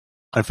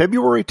On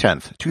February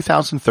 10th,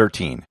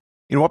 2013,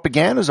 in what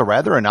began as a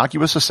rather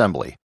innocuous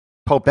assembly,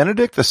 Pope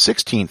Benedict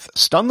XVI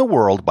stunned the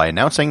world by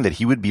announcing that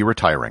he would be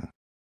retiring.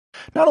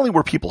 Not only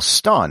were people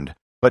stunned,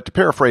 but to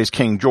paraphrase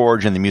King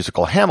George in the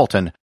musical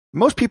Hamilton,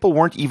 most people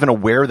weren't even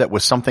aware that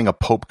was something a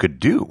pope could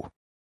do.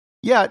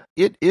 Yet,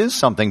 it is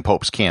something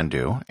popes can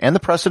do, and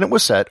the precedent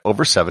was set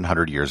over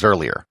 700 years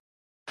earlier.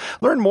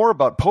 Learn more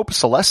about Pope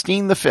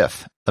Celestine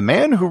V, the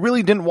man who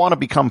really didn't want to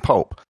become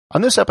pope,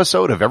 on this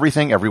episode of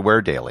Everything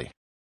Everywhere Daily.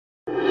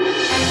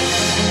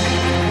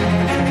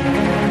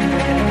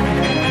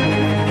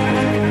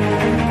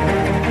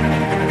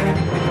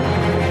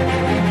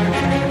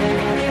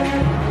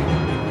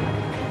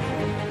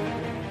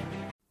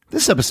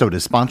 This episode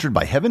is sponsored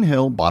by Heaven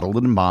Hill Bottled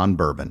and Bond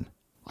Bourbon.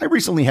 I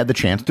recently had the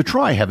chance to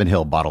try Heaven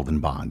Hill Bottled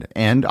and Bond,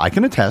 and I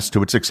can attest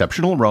to its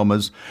exceptional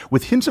aromas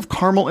with hints of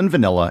caramel and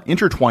vanilla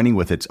intertwining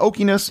with its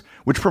oakiness,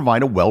 which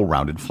provide a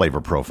well-rounded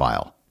flavor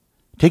profile.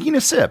 Taking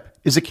a sip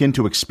is akin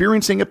to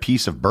experiencing a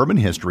piece of bourbon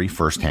history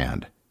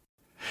firsthand.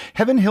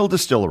 Heaven Hill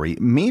Distillery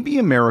may be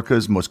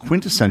America's most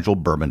quintessential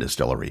bourbon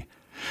distillery.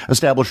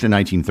 Established in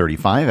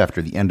 1935 after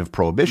the end of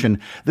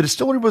Prohibition, the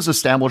distillery was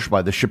established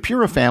by the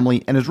Shapira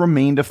family and has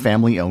remained a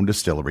family-owned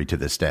distillery to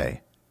this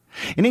day.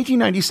 In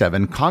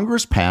 1897,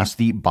 Congress passed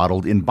the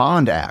Bottled in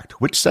Bond Act,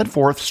 which set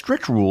forth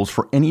strict rules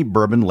for any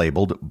bourbon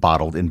labeled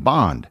Bottled in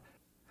Bond.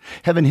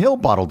 Heaven Hill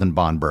Bottled in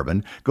Bond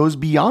Bourbon goes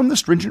beyond the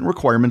stringent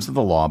requirements of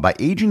the law by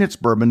aging its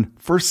bourbon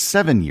for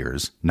 7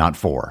 years, not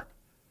 4.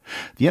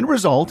 The end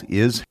result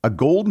is a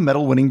gold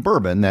medal-winning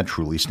bourbon that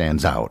truly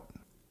stands out.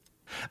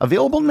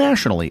 Available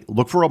nationally,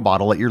 look for a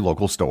bottle at your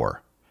local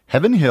store.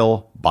 Heaven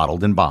Hill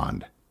Bottled in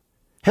Bond.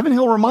 Heaven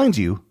Hill reminds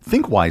you,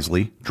 think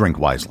wisely, drink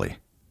wisely.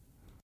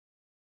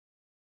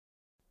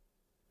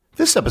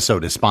 This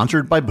episode is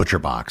sponsored by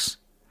ButcherBox.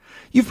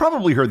 You've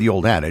probably heard the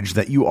old adage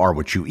that you are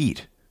what you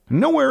eat.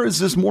 Nowhere is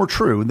this more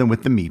true than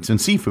with the meats and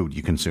seafood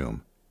you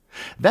consume.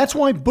 That's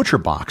why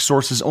ButcherBox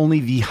sources only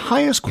the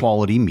highest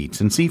quality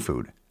meats and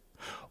seafood.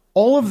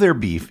 All of their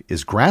beef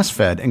is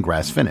grass-fed and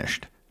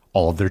grass-finished.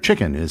 All of their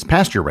chicken is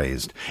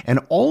pasture-raised, and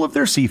all of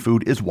their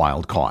seafood is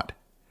wild-caught.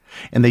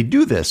 And they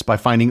do this by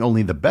finding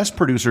only the best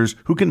producers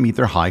who can meet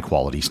their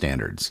high-quality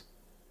standards.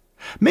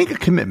 Make a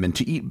commitment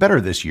to eat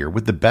better this year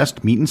with the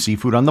best meat and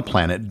seafood on the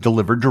planet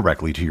delivered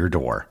directly to your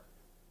door.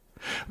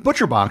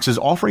 ButcherBox is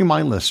offering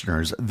my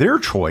listeners their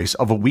choice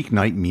of a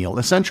weeknight meal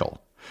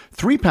essential: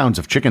 3 pounds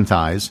of chicken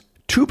thighs,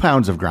 2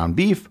 pounds of ground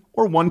beef,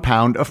 or 1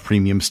 pound of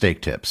premium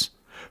steak tips,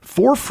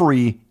 for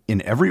free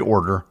in every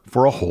order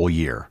for a whole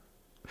year.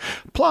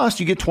 Plus,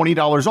 you get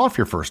 $20 off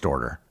your first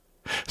order.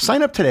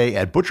 Sign up today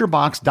at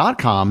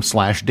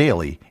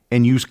butcherbox.com/daily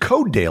and use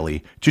code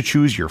DAILY to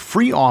choose your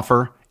free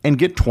offer and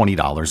get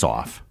 $20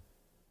 off.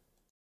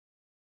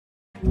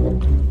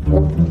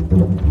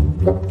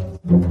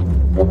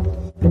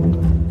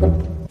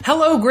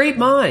 Hello, great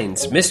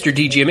minds! Mr.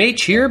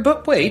 DGMH here,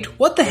 but wait,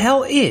 what the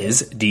hell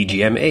is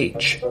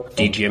DGMH?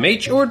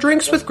 DGMH, or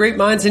Drinks with Great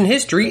Minds in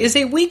History, is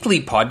a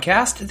weekly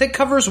podcast that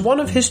covers one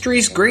of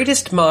history's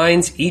greatest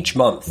minds each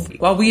month,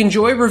 while we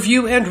enjoy,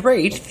 review, and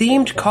rate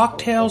themed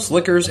cocktails,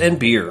 liquors, and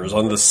beers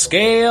on the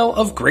scale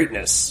of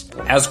greatness.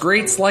 As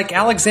greats like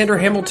Alexander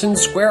Hamilton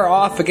square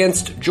off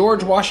against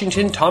George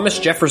Washington, Thomas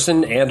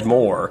Jefferson, and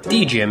more,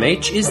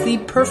 DGMH is the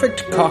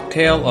perfect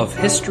cocktail of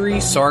history,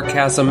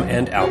 sarcasm,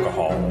 and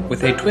alcohol,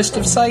 with a twist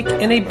of psych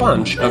and a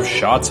bunch of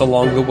shots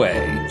along the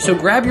way. So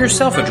grab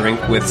yourself a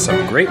drink with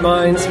some great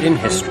minds in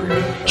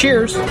history.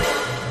 Cheers!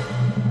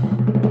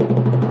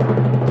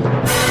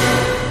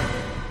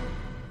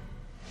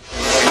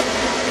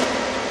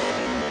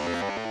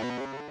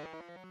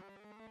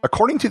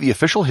 According to the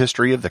official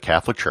history of the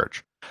Catholic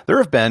Church, there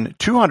have been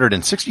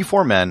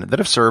 264 men that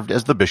have served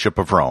as the Bishop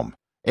of Rome,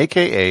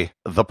 aka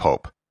the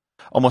Pope.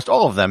 Almost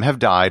all of them have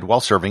died while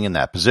serving in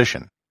that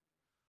position.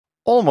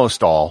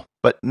 Almost all,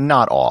 but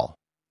not all.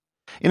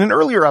 In an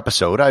earlier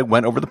episode, I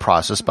went over the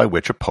process by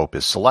which a pope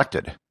is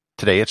selected.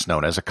 Today it's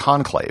known as a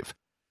conclave.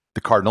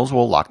 The cardinals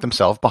will lock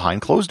themselves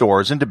behind closed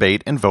doors and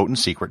debate and vote in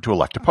secret to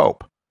elect a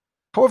pope.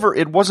 However,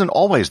 it wasn't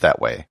always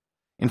that way.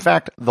 In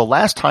fact, the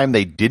last time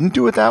they didn't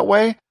do it that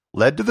way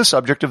led to the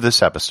subject of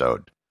this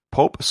episode,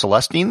 Pope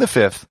Celestine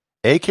V,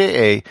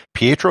 aka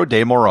Pietro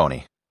de'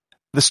 Moroni.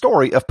 The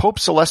story of Pope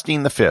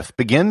Celestine V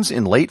begins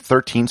in late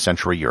 13th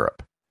century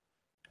Europe.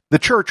 The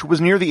Church was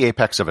near the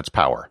apex of its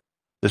power.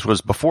 This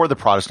was before the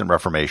Protestant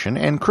Reformation,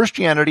 and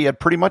Christianity had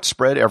pretty much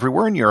spread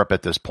everywhere in Europe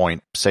at this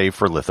point, save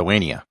for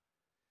Lithuania.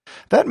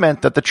 That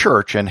meant that the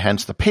Church, and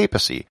hence the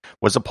papacy,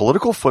 was a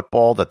political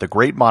football that the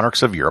great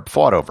monarchs of Europe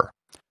fought over.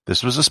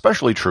 This was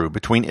especially true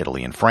between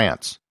Italy and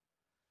France.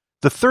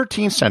 The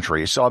 13th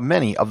century saw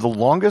many of the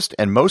longest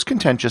and most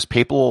contentious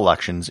papal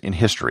elections in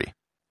history.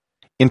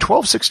 In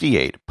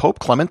 1268, Pope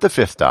Clement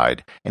V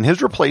died, and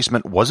his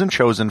replacement wasn't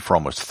chosen for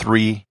almost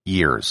 3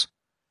 years.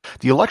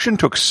 The election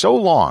took so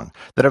long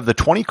that of the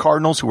 20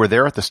 cardinals who were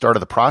there at the start of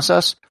the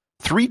process,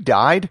 3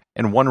 died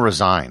and 1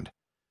 resigned.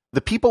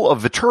 The people of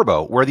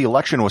Viterbo, where the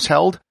election was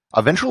held,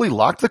 eventually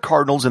locked the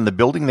cardinals in the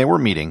building they were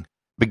meeting,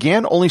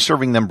 began only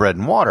serving them bread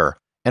and water,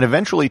 and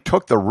eventually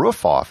took the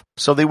roof off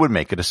so they would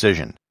make a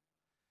decision.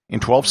 In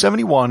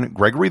 1271,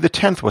 Gregory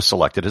X was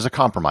selected as a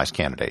compromise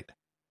candidate.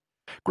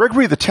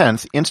 Gregory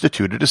X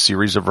instituted a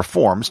series of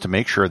reforms to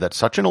make sure that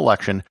such an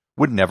election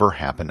would never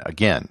happen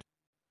again.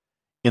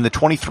 In the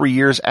 23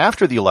 years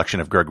after the election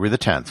of Gregory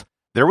X,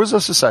 there was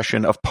a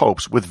succession of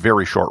popes with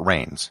very short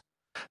reigns.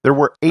 There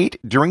were 8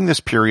 during this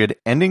period,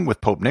 ending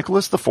with Pope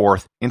Nicholas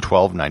IV in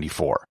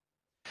 1294.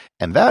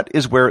 And that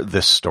is where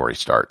this story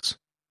starts.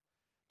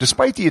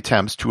 Despite the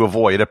attempts to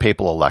avoid a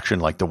papal election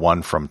like the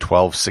one from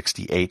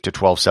 1268 to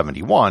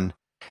 1271,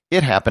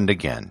 it happened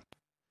again.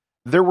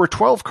 There were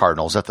 12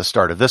 cardinals at the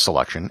start of this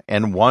election,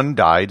 and 1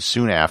 died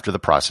soon after the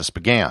process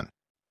began.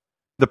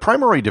 The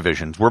primary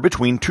divisions were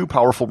between 2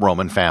 powerful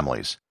Roman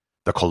families,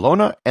 the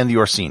Colonna and the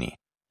Orsini.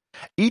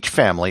 Each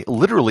family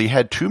literally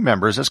had 2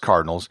 members as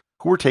cardinals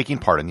who were taking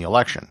part in the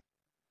election.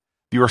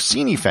 The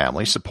Orsini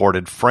family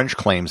supported French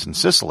claims in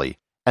Sicily,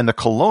 and the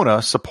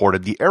Colonna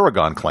supported the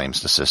Aragon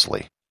claims to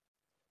Sicily.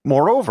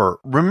 Moreover,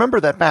 remember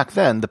that back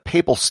then the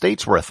Papal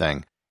States were a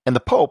thing, and the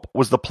Pope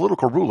was the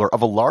political ruler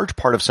of a large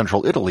part of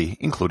central Italy,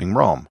 including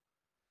Rome.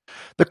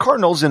 The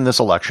cardinals in this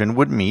election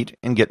would meet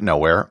and get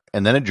nowhere,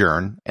 and then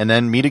adjourn, and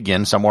then meet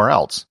again somewhere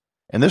else,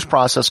 and this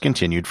process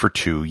continued for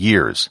 2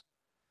 years.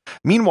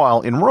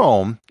 Meanwhile, in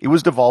Rome, it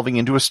was devolving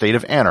into a state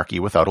of anarchy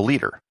without a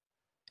leader.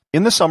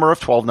 In the summer of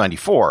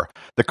 1294,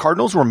 the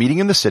cardinals were meeting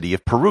in the city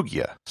of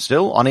Perugia,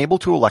 still unable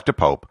to elect a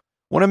pope,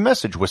 when a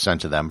message was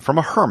sent to them from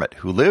a hermit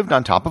who lived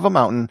on top of a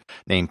mountain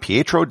named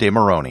Pietro de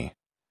Moroni.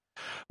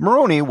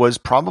 Moroni was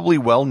probably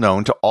well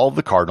known to all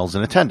the cardinals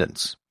in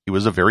attendance. He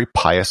was a very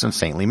pious and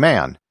saintly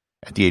man.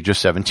 At the age of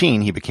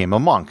 17, he became a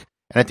monk,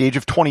 and at the age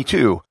of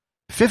 22,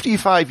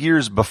 55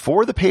 years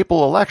before the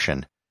papal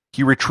election,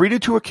 he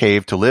retreated to a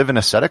cave to live an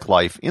ascetic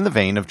life in the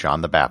vein of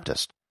John the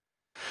Baptist.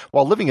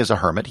 While living as a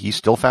hermit, he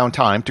still found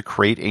time to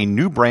create a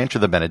new branch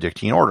of the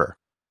Benedictine order.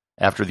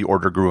 After the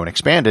order grew and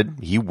expanded,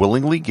 he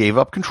willingly gave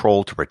up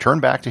control to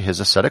return back to his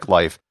ascetic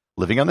life,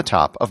 living on the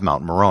top of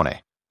Mount Morone.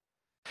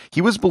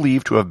 He was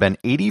believed to have been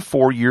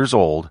 84 years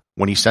old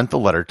when he sent the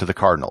letter to the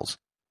cardinals.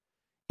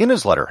 In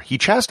his letter, he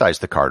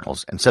chastised the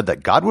cardinals and said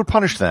that God would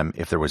punish them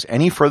if there was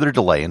any further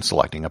delay in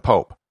selecting a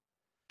pope.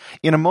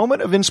 In a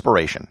moment of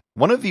inspiration,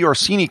 one of the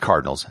Orsini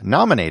cardinals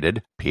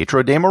nominated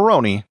Pietro de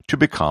Moroni to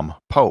become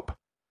pope.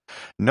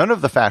 None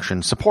of the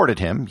factions supported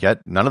him,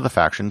 yet none of the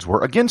factions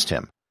were against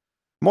him.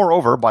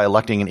 Moreover, by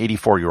electing an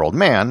 84-year-old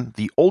man,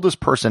 the oldest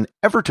person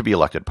ever to be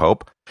elected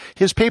pope,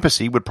 his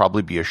papacy would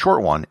probably be a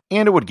short one,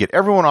 and it would get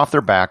everyone off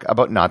their back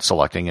about not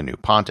selecting a new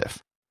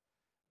pontiff.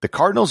 The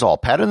cardinals all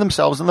patted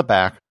themselves on the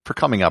back for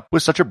coming up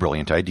with such a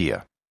brilliant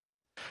idea.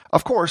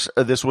 Of course,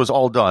 this was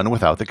all done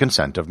without the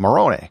consent of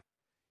Moroni.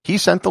 He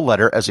sent the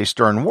letter as a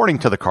stern warning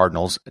to the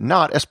cardinals,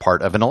 not as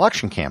part of an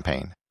election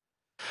campaign.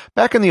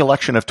 Back in the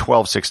election of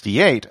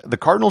 1268, the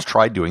cardinals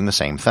tried doing the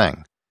same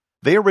thing.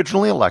 They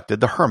originally elected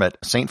the hermit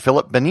St.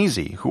 Philip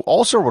Benizi, who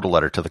also wrote a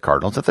letter to the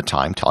cardinals at the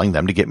time telling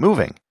them to get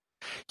moving.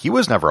 He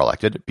was never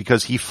elected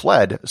because he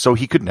fled so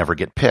he could never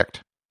get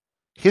picked.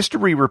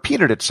 History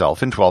repeated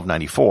itself in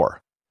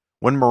 1294.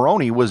 When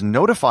Moroni was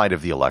notified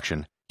of the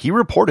election, he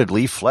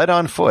reportedly fled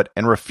on foot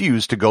and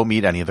refused to go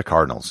meet any of the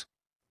cardinals.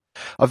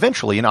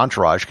 Eventually, an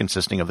entourage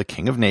consisting of the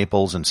King of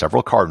Naples and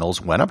several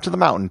cardinals went up to the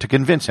mountain to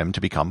convince him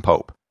to become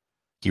pope.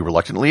 He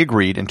reluctantly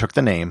agreed and took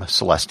the name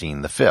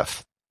Celestine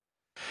V.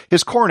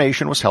 His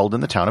coronation was held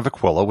in the town of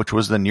Aquila, which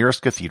was the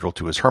nearest cathedral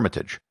to his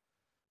hermitage.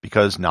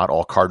 Because not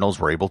all cardinals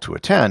were able to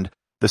attend,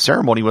 the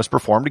ceremony was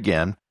performed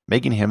again,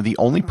 making him the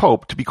only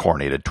pope to be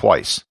coronated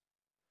twice.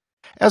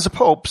 As a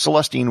pope,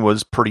 Celestine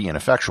was pretty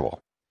ineffectual.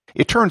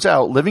 It turns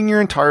out living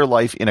your entire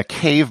life in a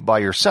cave by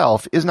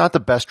yourself is not the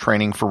best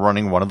training for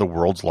running one of the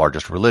world's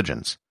largest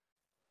religions.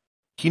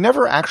 He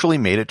never actually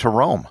made it to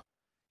Rome.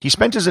 He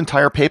spent his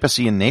entire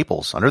papacy in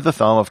Naples under the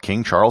thumb of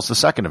King Charles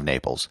II of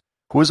Naples,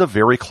 who was a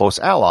very close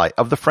ally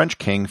of the French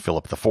king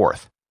Philip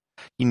IV.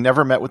 He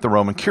never met with the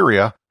Roman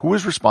Curia, who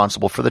was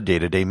responsible for the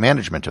day-to-day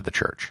management of the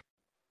church.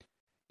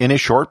 In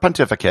his short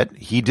pontificate,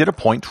 he did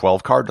appoint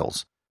 12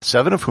 cardinals,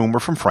 7 of whom were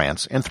from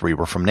France and 3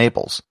 were from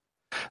Naples.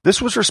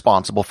 This was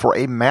responsible for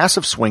a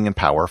massive swing in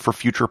power for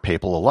future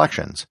papal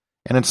elections,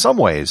 and in some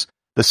ways,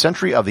 the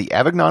century of the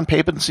Avignon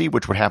papacy,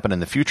 which would happen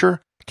in the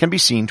future, can be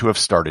seen to have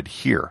started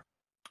here.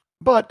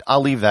 But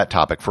I'll leave that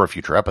topic for a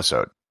future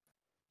episode.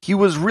 He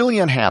was really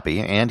unhappy,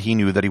 and he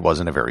knew that he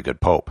wasn't a very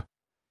good pope.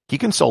 He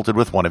consulted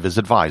with one of his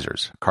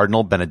advisors,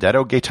 Cardinal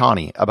Benedetto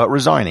Gaetani, about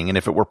resigning and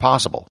if it were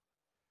possible.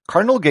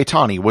 Cardinal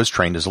Gaetani was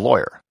trained as a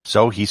lawyer,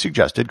 so he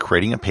suggested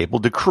creating a papal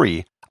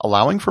decree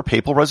allowing for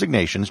papal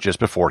resignations just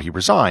before he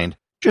resigned,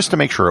 just to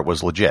make sure it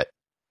was legit.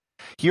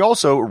 He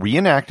also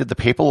reenacted the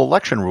papal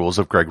election rules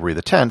of Gregory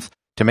X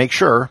to make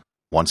sure,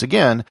 once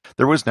again,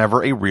 there was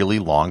never a really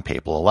long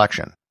papal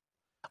election.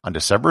 On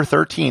December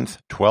 13,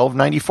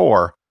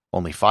 1294,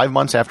 only 5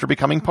 months after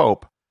becoming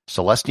pope,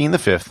 Celestine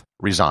V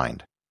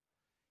resigned.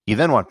 He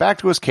then went back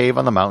to his cave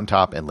on the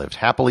mountaintop and lived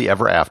happily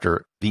ever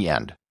after. The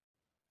end.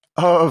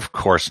 Of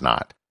course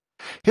not.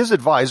 His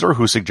advisor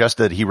who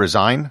suggested he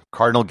resign,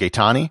 Cardinal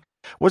Gaetani,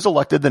 was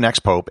elected the next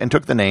pope and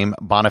took the name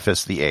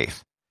Boniface VIII.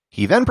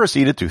 He then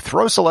proceeded to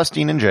throw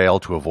Celestine in jail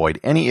to avoid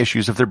any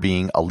issues of there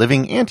being a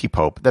living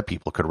anti-pope that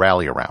people could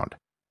rally around.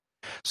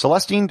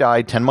 Celestine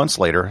died 10 months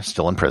later,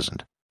 still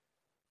imprisoned.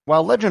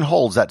 While legend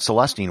holds that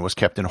Celestine was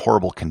kept in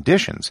horrible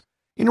conditions,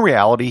 in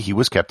reality he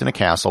was kept in a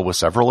castle with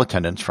several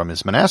attendants from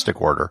his monastic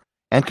order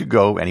and could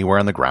go anywhere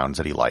on the grounds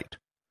that he liked.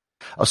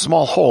 A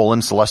small hole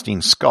in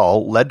Celestine's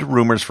skull led to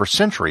rumors for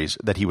centuries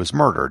that he was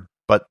murdered,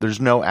 but there's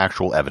no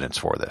actual evidence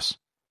for this.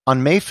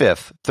 On May 5,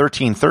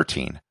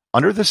 1313,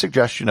 under the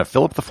suggestion of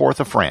Philip IV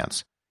of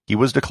France, he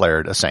was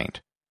declared a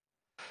saint.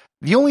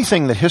 The only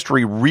thing that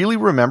history really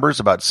remembers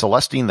about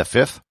Celestine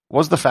V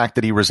was the fact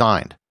that he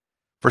resigned.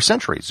 For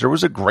centuries, there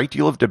was a great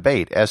deal of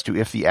debate as to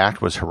if the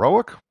act was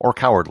heroic or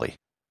cowardly.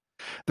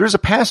 There's a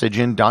passage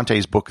in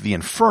Dante's book The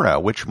Inferno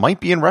which might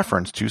be in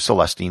reference to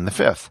Celestine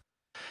V.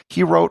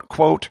 He wrote,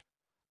 quote,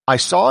 "I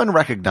saw and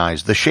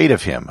recognized the shade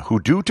of him who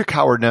due to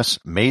cowardice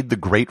made the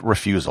great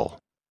refusal."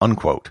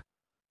 Unquote.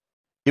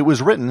 It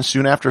was written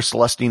soon after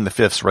Celestine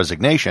V's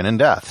resignation and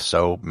death,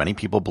 so many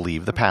people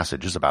believe the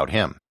passage is about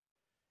him.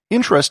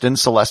 Interest in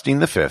Celestine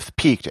V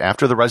peaked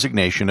after the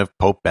resignation of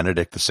Pope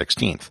Benedict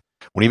XVI,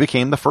 when he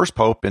became the first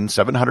pope in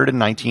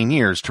 719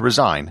 years to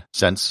resign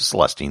since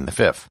Celestine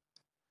V.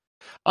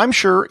 I'm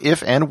sure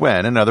if and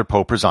when another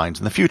pope resigns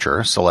in the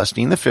future,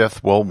 Celestine V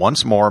will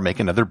once more make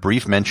another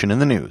brief mention in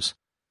the news.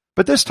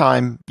 But this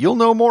time, you'll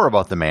know more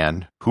about the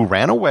man who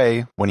ran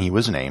away when he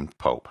was named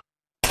pope.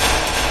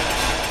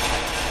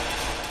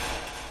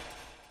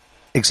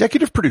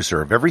 Executive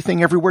producer of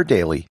Everything Everywhere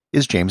Daily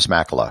is James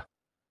Makala.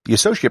 The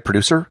associate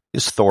producer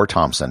is Thor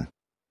Thompson.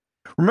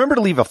 Remember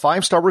to leave a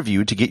 5-star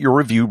review to get your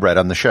review read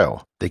on the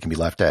show. They can be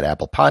left at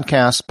Apple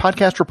Podcasts,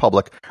 Podcast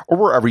Republic, or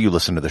wherever you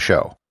listen to the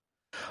show.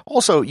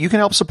 Also, you can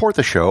help support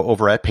the show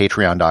over at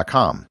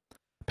Patreon.com.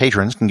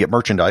 Patrons can get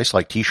merchandise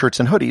like t-shirts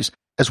and hoodies,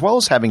 as well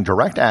as having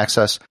direct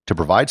access to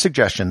provide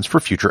suggestions for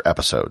future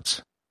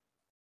episodes.